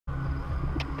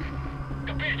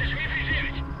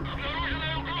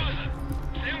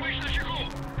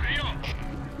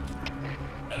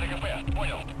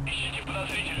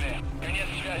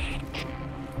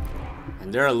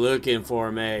And they're looking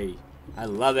for me. I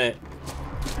love it.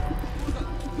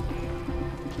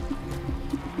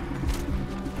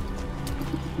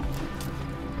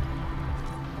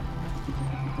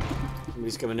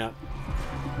 Somebody's coming up.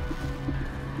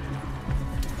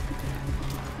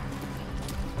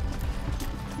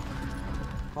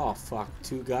 Oh fuck,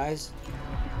 two guys.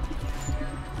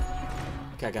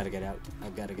 Okay, I gotta get out. I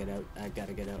gotta get out. I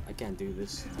gotta get out. I can't do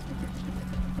this.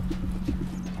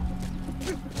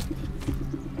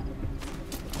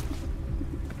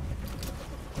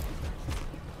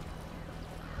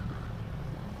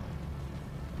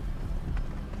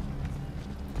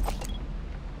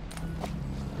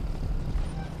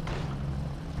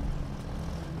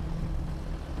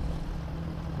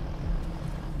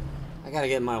 I gotta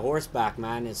get my horse back,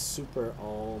 man. It's super.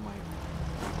 Oh my.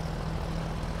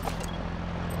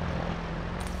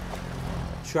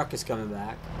 Truck is coming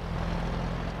back.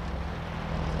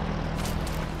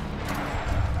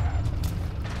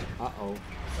 Uh-oh.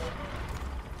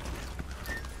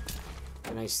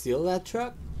 Can I steal that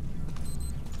truck?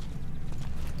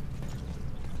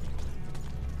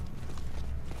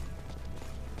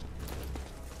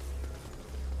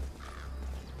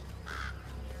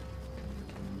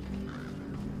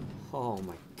 Oh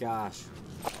my gosh.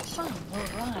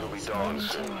 It'll be dawn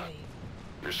soon.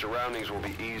 Your surroundings will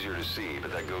be easier to see,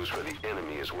 but that goes for the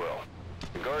enemy as well.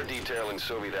 The guard detail in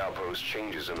Soviet outposts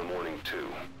changes in the morning too.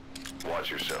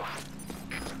 Watch yourself.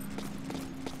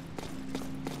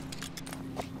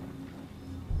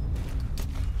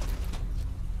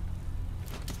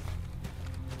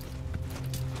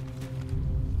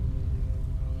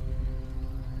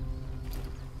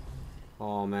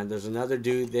 Oh man, there's another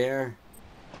dude there.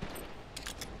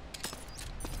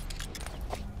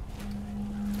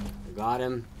 Got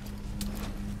him.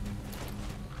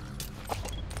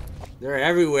 They're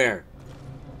everywhere.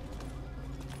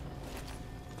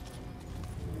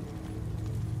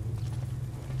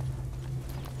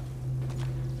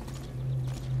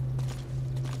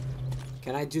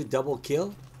 Can I do double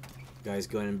kill? Guy's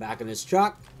going back in his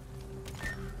truck.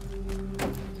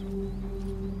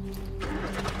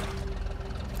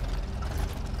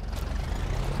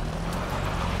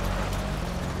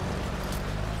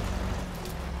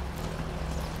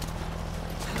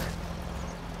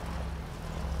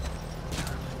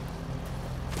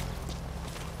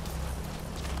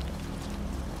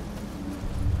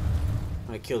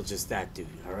 I killed just that dude,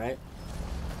 alright?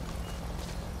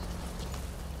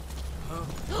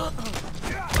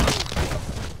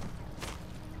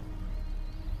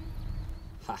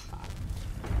 Haha.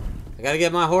 I gotta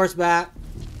get my horse back.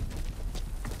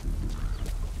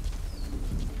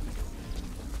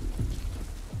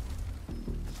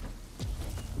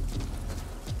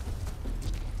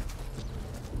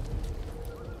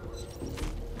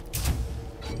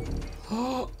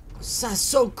 Oh, that's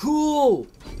so cool!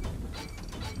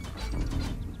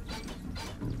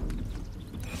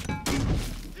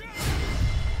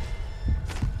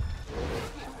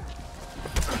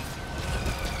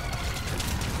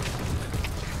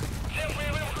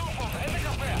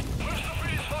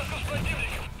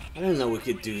 I didn't know we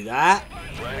could do that.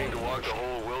 Planning to walk the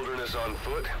whole wilderness on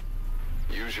foot?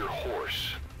 Use your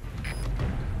horse.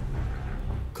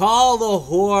 Call the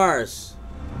horse.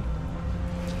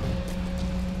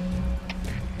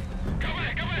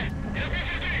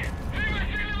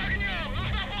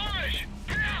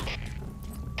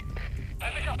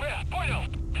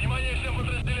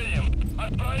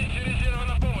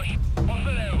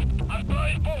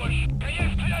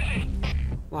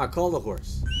 Come on, call the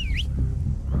horse.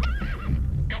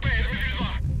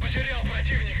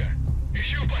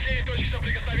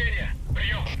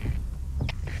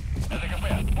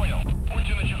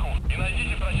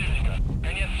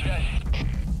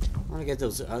 I want to get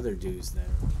those other dudes there.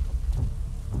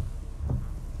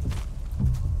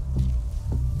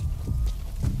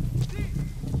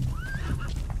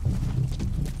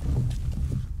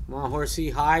 Come on, horsey,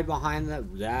 hide behind the...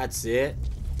 That's it.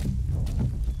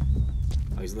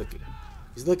 Oh, he's looking.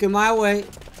 He's looking my way.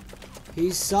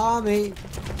 He saw me.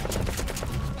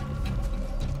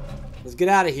 Let's get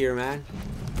out of here, man.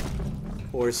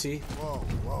 Horsey. Whoa,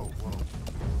 whoa, whoa.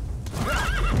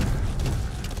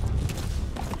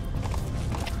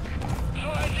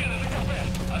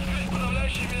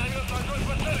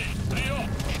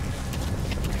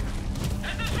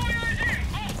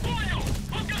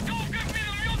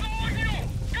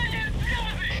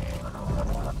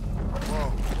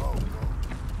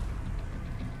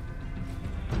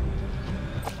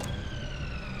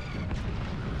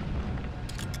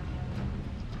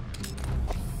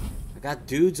 got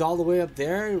dudes all the way up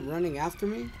there running after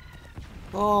me.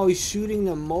 Oh, he's shooting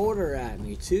the mortar at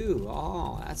me too.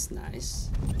 Oh, that's nice.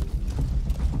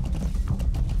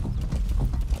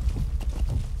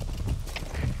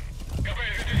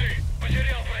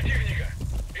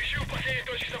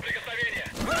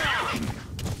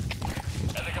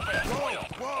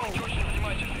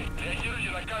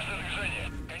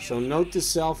 So note to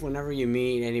self, whenever you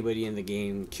meet anybody in the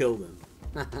game, kill them.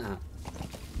 I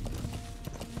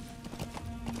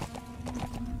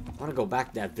want to go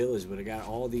back to that village, but I got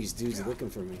all these dudes looking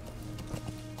for me.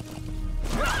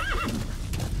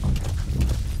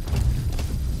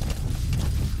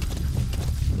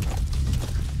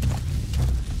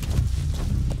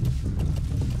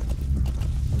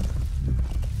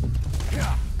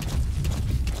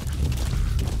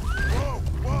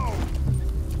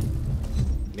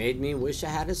 Made me wish I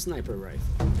had a sniper rifle.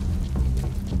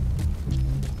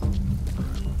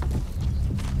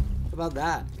 How about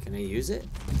that? Can I use it?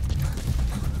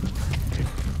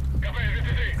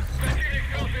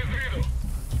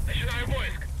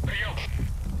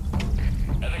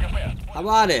 How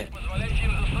about it?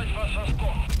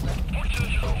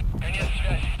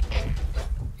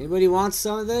 Anybody want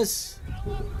some of this?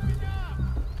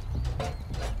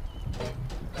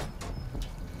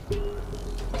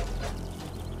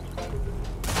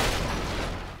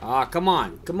 Ah, come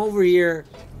on. Come over here.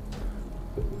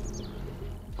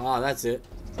 Ah, that's it.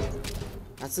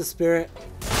 That's the spirit.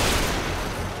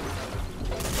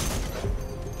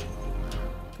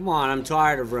 Come on, I'm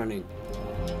tired of running.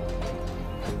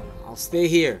 I'll stay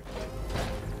here.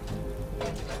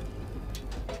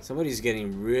 Somebody's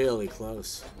getting really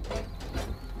close.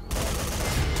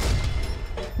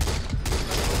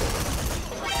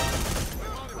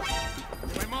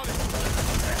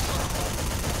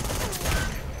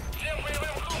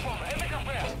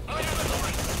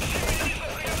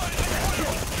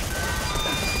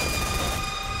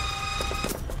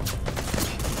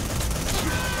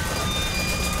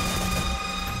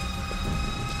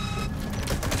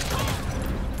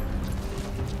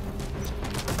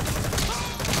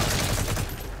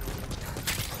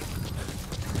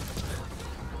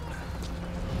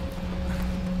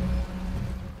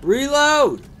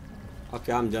 Reload!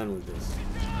 Okay, I'm done with this.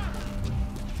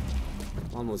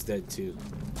 I'm almost dead too.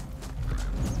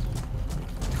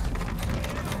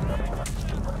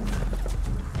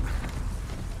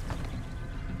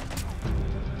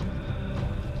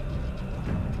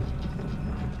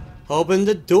 Open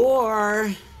the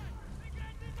door!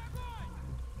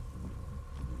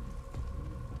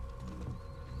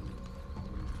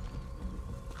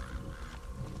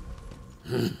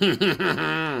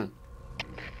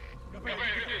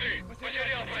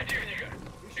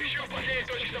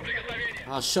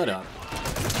 Oh, shut up.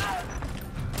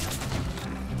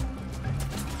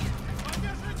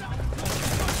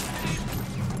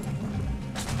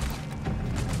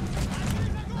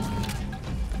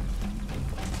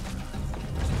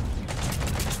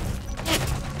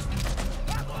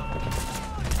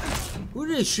 Who are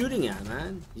they shooting at,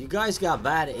 man? You guys got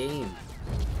bad aim.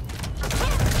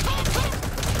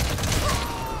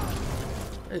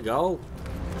 There you go.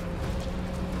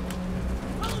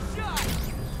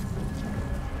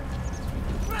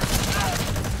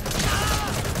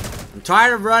 I'm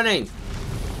tired of running.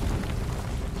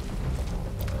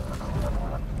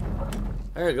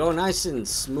 There you go, nice and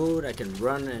smooth. I can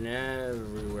run in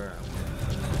everywhere.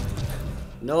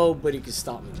 Nobody can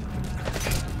stop me.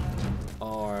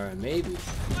 Or maybe.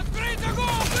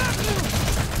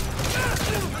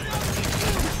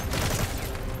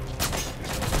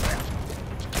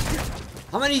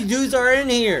 How many dudes are in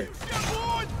here?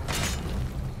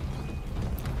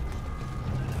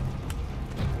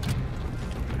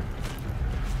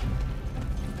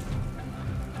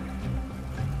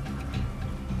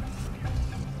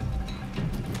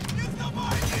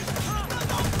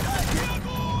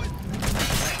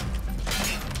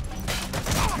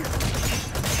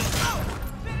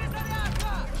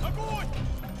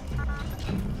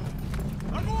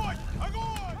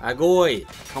 Agoy,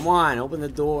 come on, open the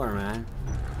door, man.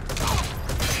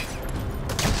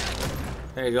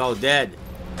 There you go, dead.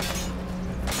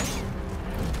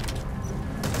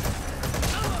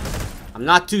 I'm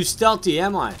not too stealthy,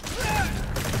 am I?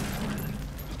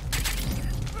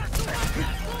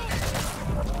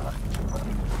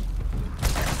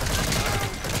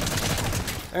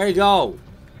 There you go.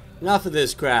 Enough of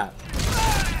this crap.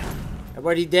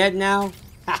 Everybody dead now?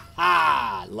 Ha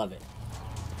ha! Love it.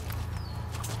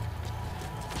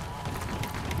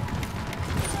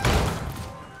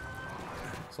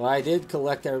 So I did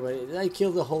collect everybody. Did I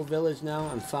kill the whole village now?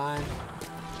 I'm fine.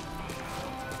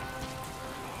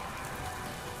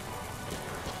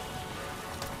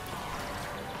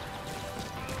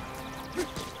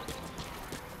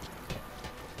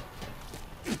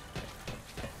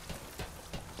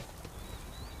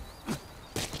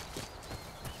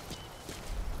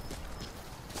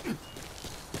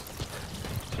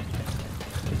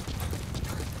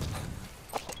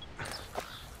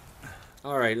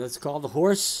 Alright, let's call the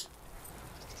horse.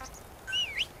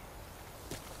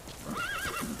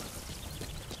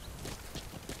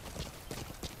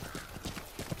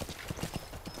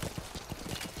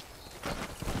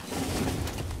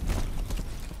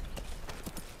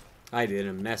 I did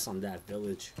a mess on that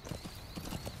village.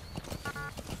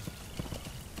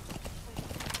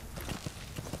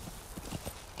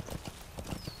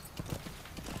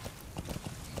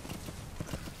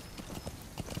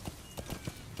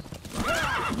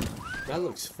 That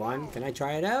looks fun. Can I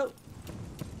try it out?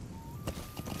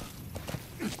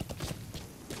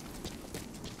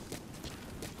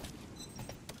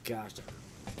 Gosh.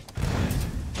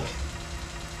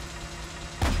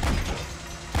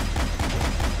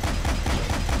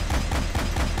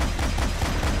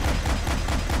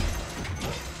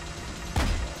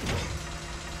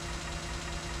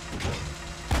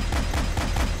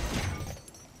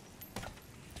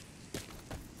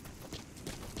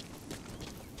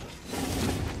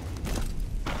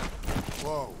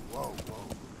 Whoa, whoa, whoa.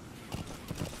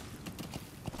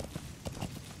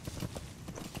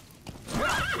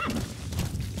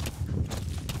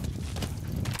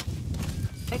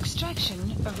 Extraction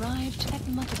arrived at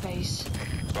Mother Base.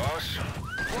 Boss,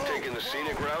 you taking the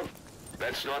scenic route?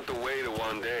 That's not the way to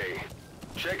Wande.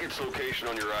 Check its location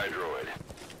on your iDroid.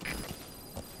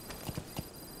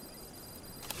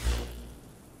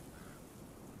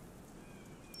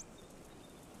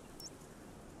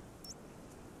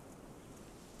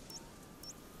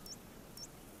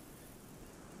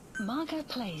 Marker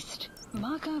placed.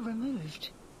 Marker removed.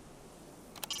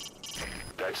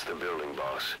 That's the building,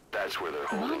 boss. That's where they're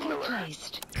holding Marker Miller.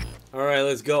 placed. Alright,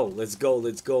 let's go. Let's go.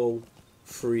 Let's go.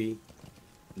 Free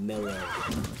Miller.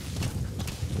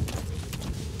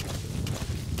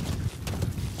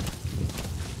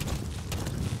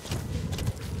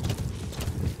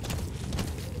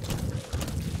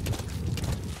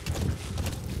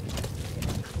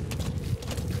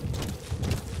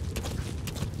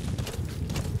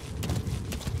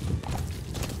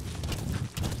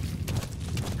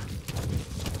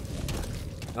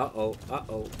 Uh-oh,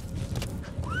 uh-oh.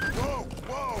 Whoa,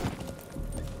 whoa.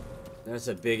 There's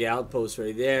a big outpost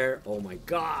right there. Oh my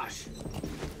gosh.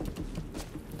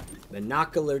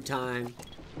 Binocular time.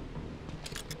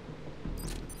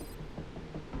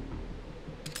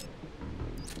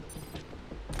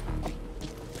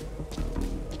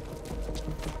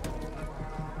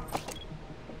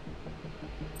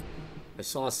 I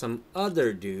saw some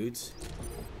other dudes.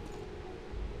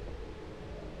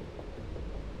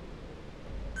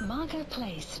 Marker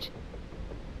placed.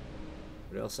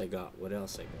 What else I got? What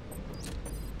else I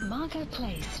got? Marker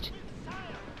placed.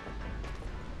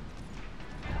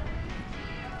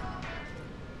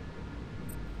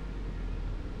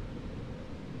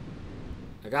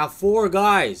 I got 4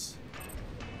 guys.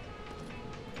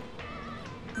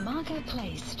 Marker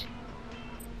placed.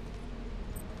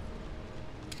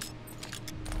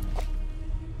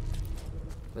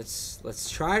 Let's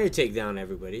try to take down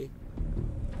everybody.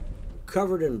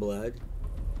 Covered in blood.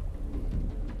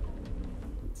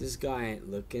 This guy ain't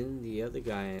looking. The other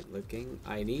guy ain't looking.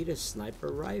 I need a sniper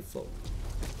rifle.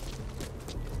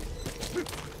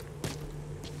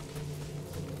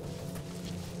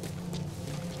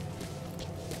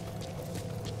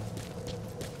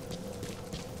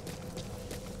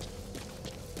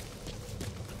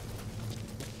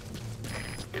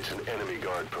 It's an enemy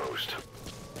guard post.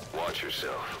 Watch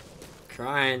yourself.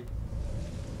 Trying.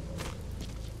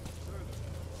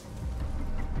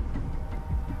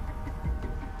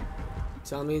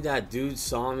 Tell me that dude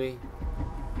saw me.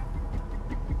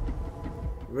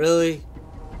 Really?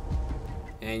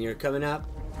 And you're coming up?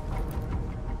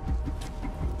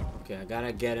 Okay, I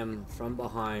gotta get him from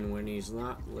behind when he's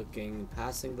not looking,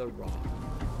 passing the rock.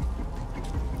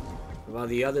 What about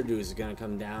the other dudes gonna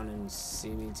come down and see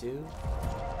me too?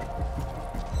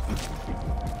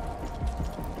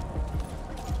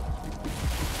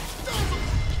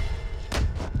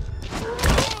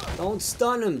 Don't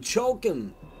stun him, choke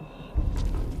him.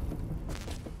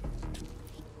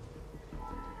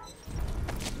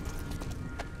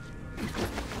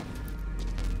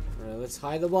 Alright, let's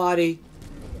hide the body.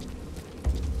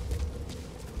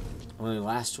 Only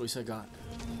last choice I got.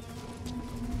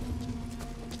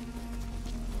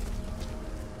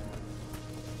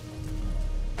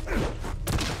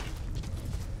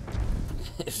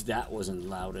 If that wasn't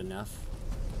loud enough.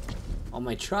 Oh,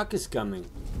 my truck is coming.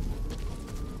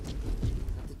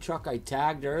 The truck I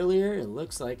tagged earlier, it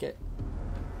looks like it.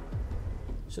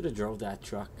 Should have drove that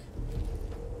truck.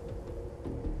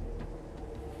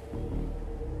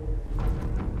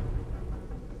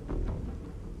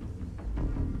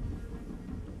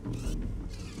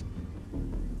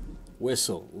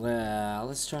 Whistle.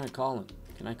 Let's try to call him.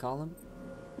 Can I call him?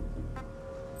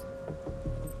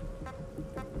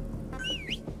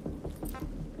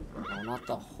 No, not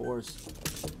the horse.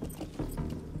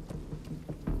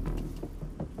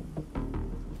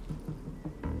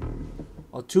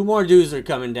 Oh, 2 more dudes are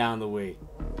coming down the way.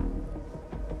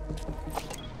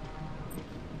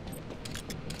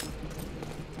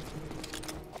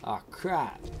 Oh,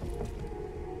 crap.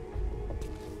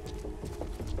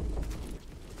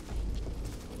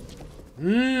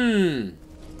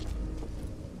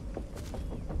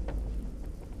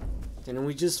 Didn't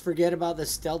we just forget about the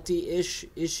stealthy-ish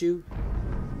issue?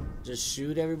 Just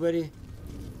shoot everybody?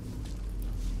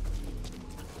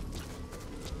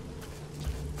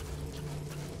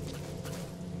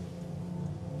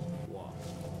 Wow.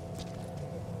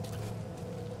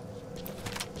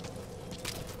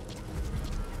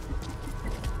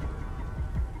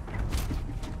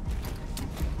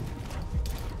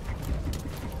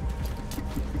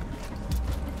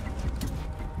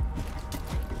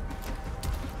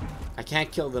 I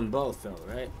can't kill them both though,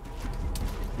 right?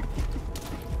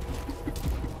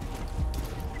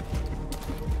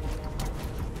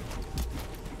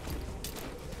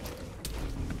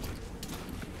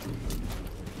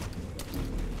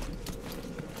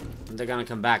 And they're gonna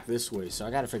come back this way, so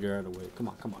I gotta figure out a way. Come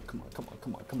on, come on, come on, come on,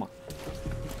 come on, come on.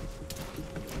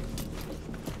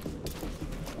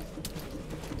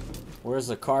 Where's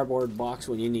the cardboard box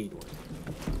when you need one?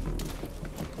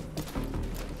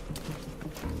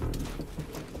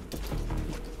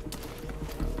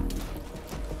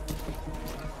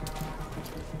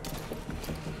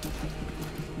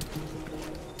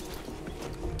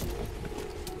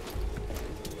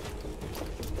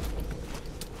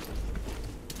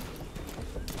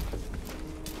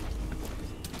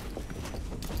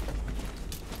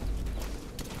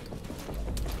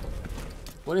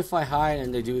 What if I hide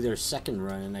and they do their second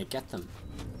run and I get them?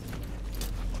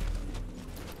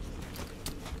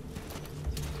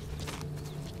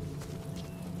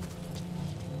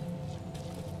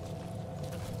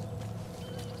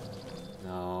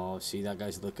 No, see that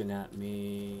guy's looking at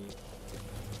me.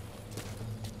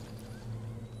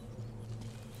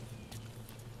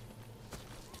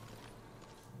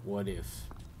 What if?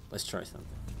 Let's try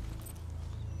something.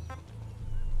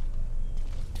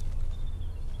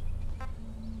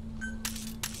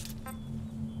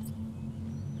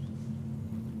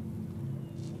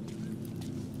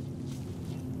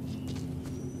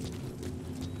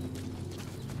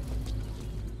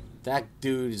 That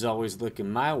dude is always looking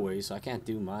my way, so I can't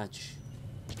do much.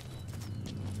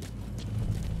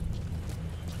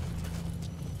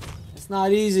 It's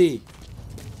not easy.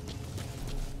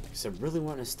 Because I really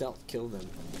want to stealth kill them.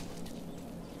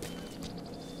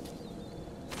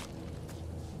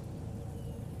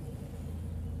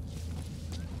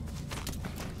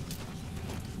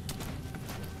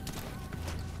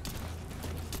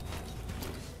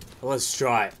 Let's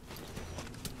try it.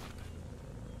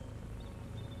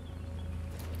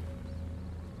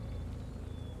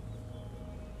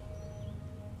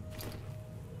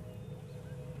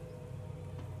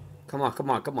 Come on, come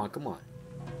on, come on, come on.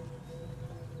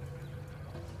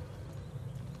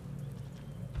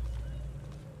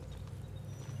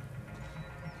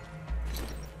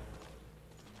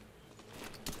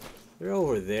 They're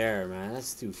over there, man.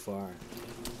 That's too far.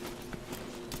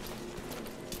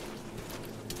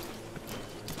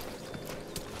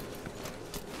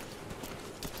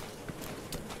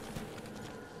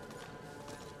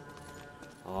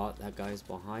 Oh, that guy's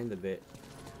behind a bit.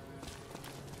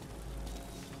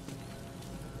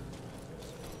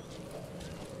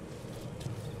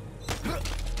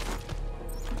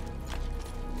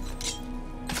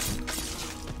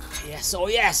 Yes, oh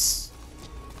yes!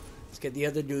 Let's get the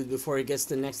other dude before he gets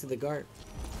to next to the guard.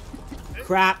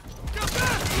 Crap!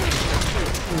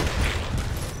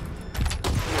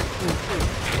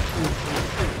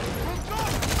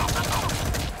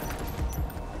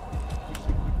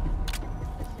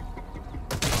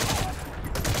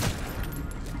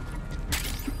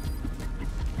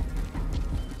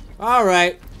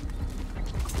 Alright.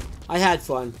 I had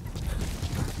fun.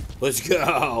 Let's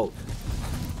go!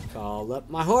 Call up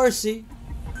my horsey.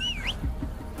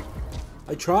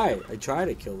 I try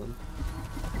to kill him.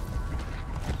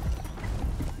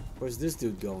 Where's this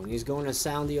dude going? He's going to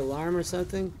sound the alarm or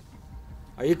something?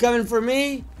 Are you coming for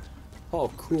me? Oh,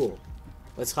 cool.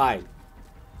 Let's hide.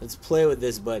 Let's play with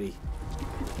this buddy.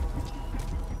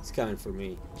 He's coming for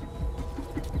me.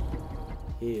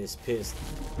 He is pissed.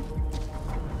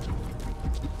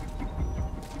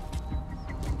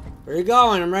 Where you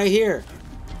going? I'm right here.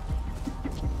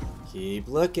 Keep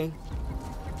looking.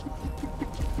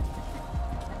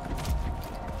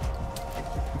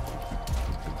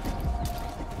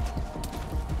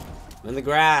 In the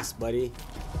grass, buddy.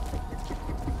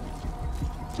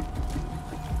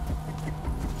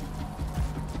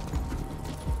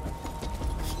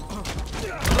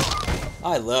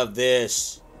 I love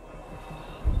this.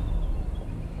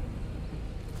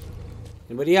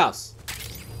 Anybody else?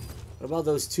 What about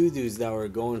those two dudes that were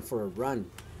going for a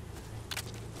run?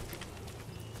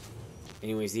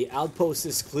 Anyways, the outpost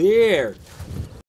is clear.